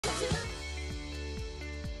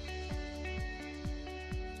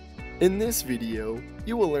In this video,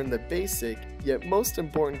 you will learn the basic yet most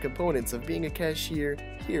important components of being a cashier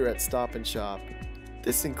here at Stop&Shop.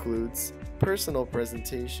 This includes personal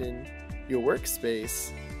presentation, your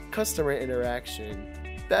workspace, customer interaction,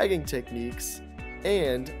 bagging techniques,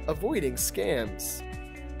 and avoiding scams.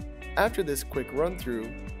 After this quick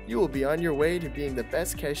run-through, you will be on your way to being the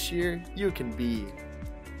best cashier you can be.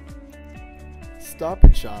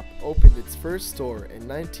 Stop&Shop opened its first store in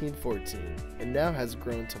 1914 and now has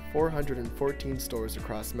grown to 414 stores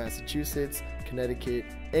across Massachusetts, Connecticut,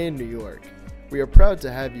 and New York. We are proud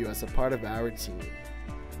to have you as a part of our team.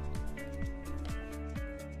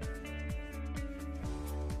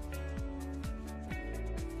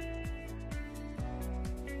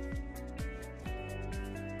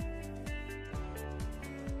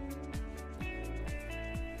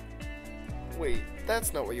 Wait,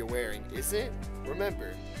 that's not what you're wearing, is it?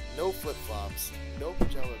 Remember, no flip-flops, no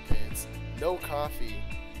pajama pants, no coffee,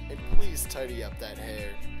 and please tidy up that hair.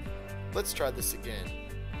 Let's try this again.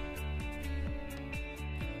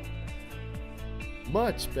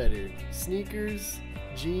 Much better. Sneakers,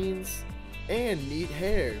 jeans, and neat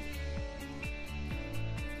hair.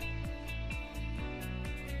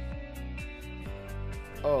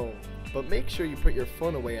 Oh, but make sure you put your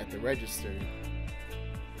phone away at the register.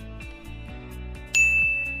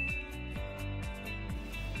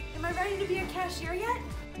 Am I ready to be a cashier yet?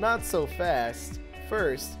 Not so fast.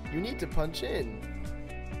 First, you need to punch in.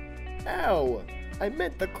 Ow! I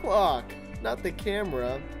meant the clock, not the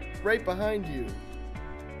camera. Right behind you.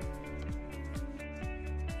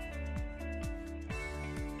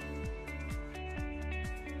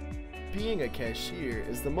 Being a cashier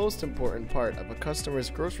is the most important part of a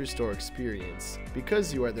customer's grocery store experience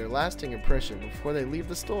because you are their lasting impression before they leave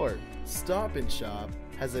the store. Stop&Shop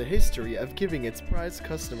has a history of giving its prized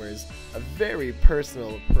customers a very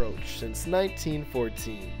personal approach since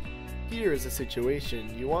 1914. Here is a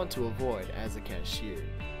situation you want to avoid as a cashier.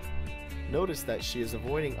 Notice that she is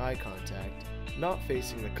avoiding eye contact, not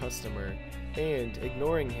facing the customer, and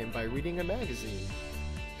ignoring him by reading a magazine.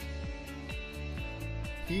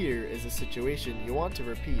 Here is a situation you want to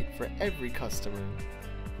repeat for every customer.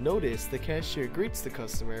 Notice the cashier greets the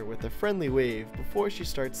customer with a friendly wave before she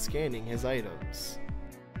starts scanning his items.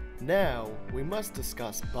 Now, we must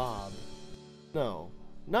discuss Bob. No,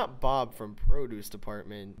 not Bob from Produce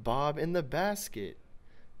Department. Bob in the basket.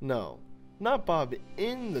 No, not Bob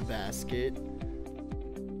in the basket.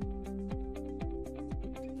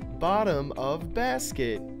 Bottom of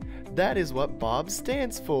basket. That is what Bob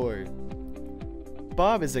stands for.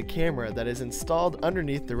 Bob is a camera that is installed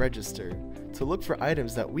underneath the register to look for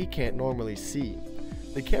items that we can't normally see.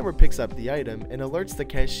 The camera picks up the item and alerts the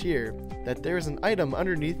cashier that there is an item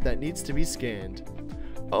underneath that needs to be scanned.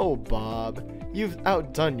 Oh Bob, you've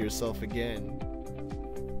outdone yourself again.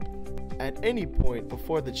 At any point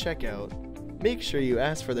before the checkout, make sure you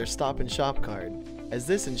ask for their Stop&Shop card, as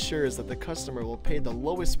this ensures that the customer will pay the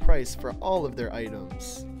lowest price for all of their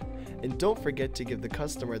items. And don't forget to give the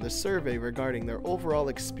customer the survey regarding their overall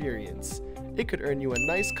experience. It could earn you a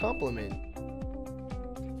nice compliment.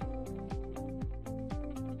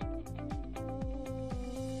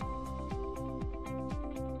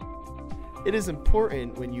 It is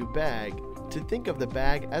important when you bag to think of the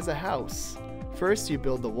bag as a house. First you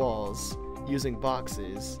build the walls using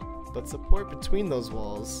boxes, but support between those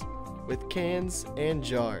walls with cans and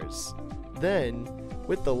jars. Then,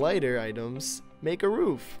 with the lighter items, make a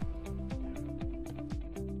roof.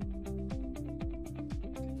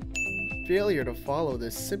 Failure to follow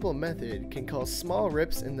this simple method can cause small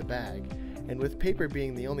rips in the bag, and with paper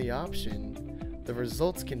being the only option, the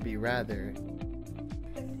results can be rather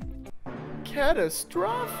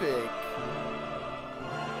catastrophic.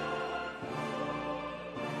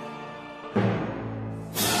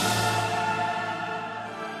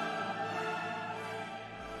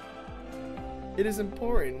 It is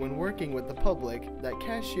important when working with the public that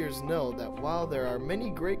cashiers know that while there are many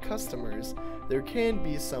great customers, there can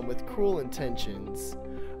be some with cruel intentions.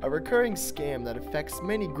 A recurring scam that affects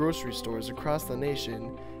many grocery stores across the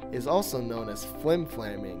nation is also known as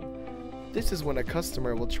flim-flamming. This is when a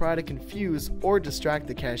customer will try to confuse or distract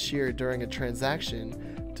the cashier during a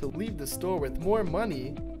transaction to leave the store with more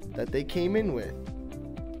money that they came in with.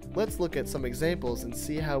 Let's look at some examples and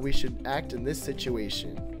see how we should act in this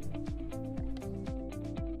situation.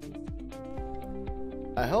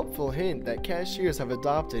 A helpful hint that cashiers have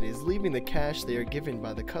adopted is leaving the cash they are given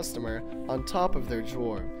by the customer on top of their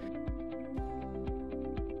drawer.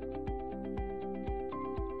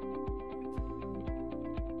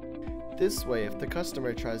 This way, if the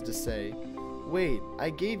customer tries to say, "Wait,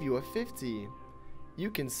 I gave you a 50,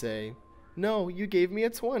 you can say, No, you gave me a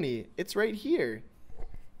 20. It's right here.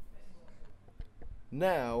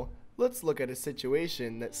 Now, let's look at a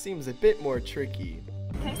situation that seems a bit more tricky.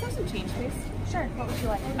 Can I have some change, please? Sure, what would you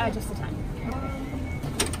like? Just a 10.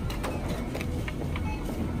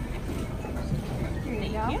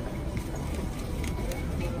 Thank you.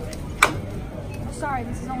 Sorry,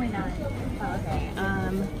 this is only 9. Oh, okay.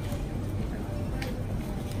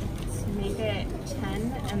 Let's make it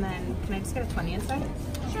 10, and then can I just get a 20 instead?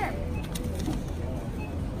 Sure.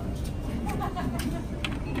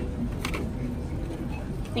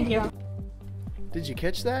 Thank you. Did you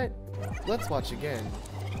catch that? Let's watch again.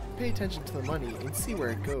 Pay attention to the money and see where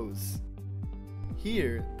it goes.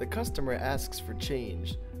 Here, the customer asks for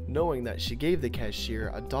change, knowing that she gave the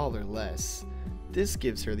cashier $1 less. This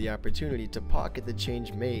gives her the opportunity to pocket the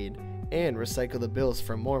change made and recycle the bills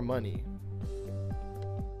for more money.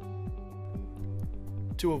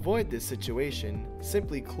 To avoid this situation,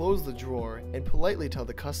 simply close the drawer and politely tell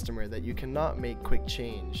the customer that you cannot make quick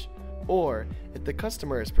change. Or, if the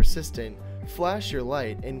customer is persistent, flash your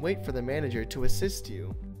light and wait for the manager to assist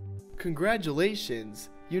you. Congratulations!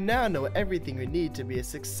 You now know everything you need to be a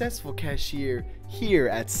successful cashier here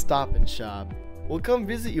at Stop&Shop. We'll come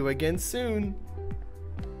visit you again soon.